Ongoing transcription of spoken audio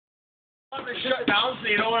Shut down so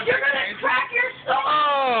you don't want to. You're gonna crack your skull.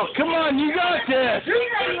 Oh, come on, you got this. You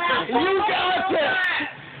got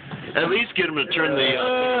this. At least get him to turn the thing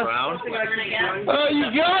around. Oh, you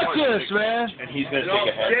got this, man. And he's going to take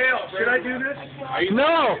a head. Dale, should I do this?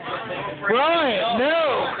 No. Brian,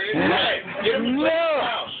 no. Get him to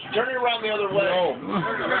No. turn it around the other way.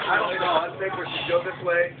 I don't know. I think we should go this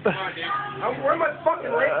way. Where am I fucking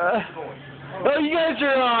legs going? Oh, you guys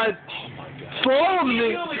are slow him,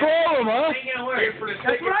 huh?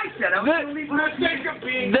 That's what I said. I was going to leave my sake of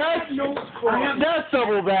being. That's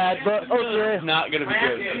double bad, but okay. Not going to be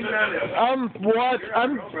good.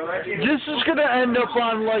 This is gonna end up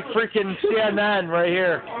on like freaking CNN right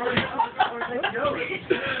here.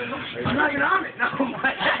 I'm not even on it. No.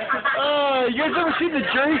 You guys ever seen the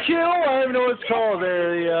Jury Kill? I don't even know what it's called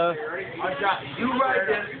there. You write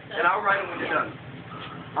this, and I'll write it when you're done.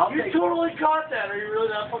 You totally caught that. Are you really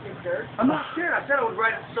that fucking scared? I'm not scared. I said I would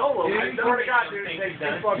write it solo. I swear to God, dude. It takes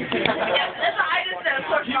 2 fucking Yeah, that's what I just said. Of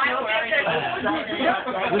course, Ryan will get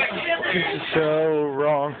This is so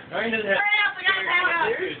wrong. Hurry up, we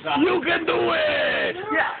gotta You can do it!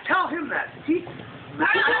 Yeah, tell him that. My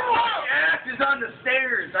ass is on the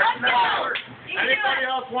stairs. I can never work. Anybody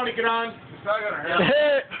else want to get on? It's not going to happen.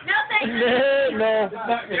 No, thank you. No.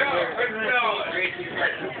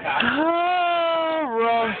 Oh,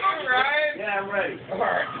 wrong. Yeah, I'm ready. All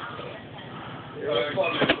right.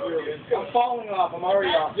 I'm falling off. I'm already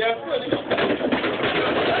off. Yeah,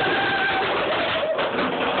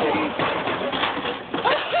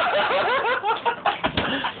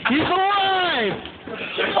 He's alive!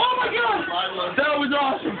 oh my God! That was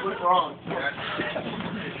awesome. What's wrong?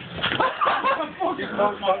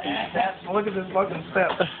 Look at this fucking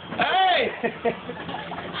step. Hey!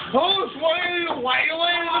 Who's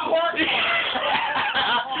wailing in the parking lot?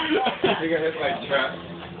 You got hit by a trap.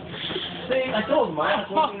 See, I told him I was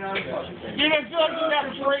working on it. Dude, I feel like you got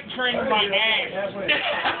a freight train in my name.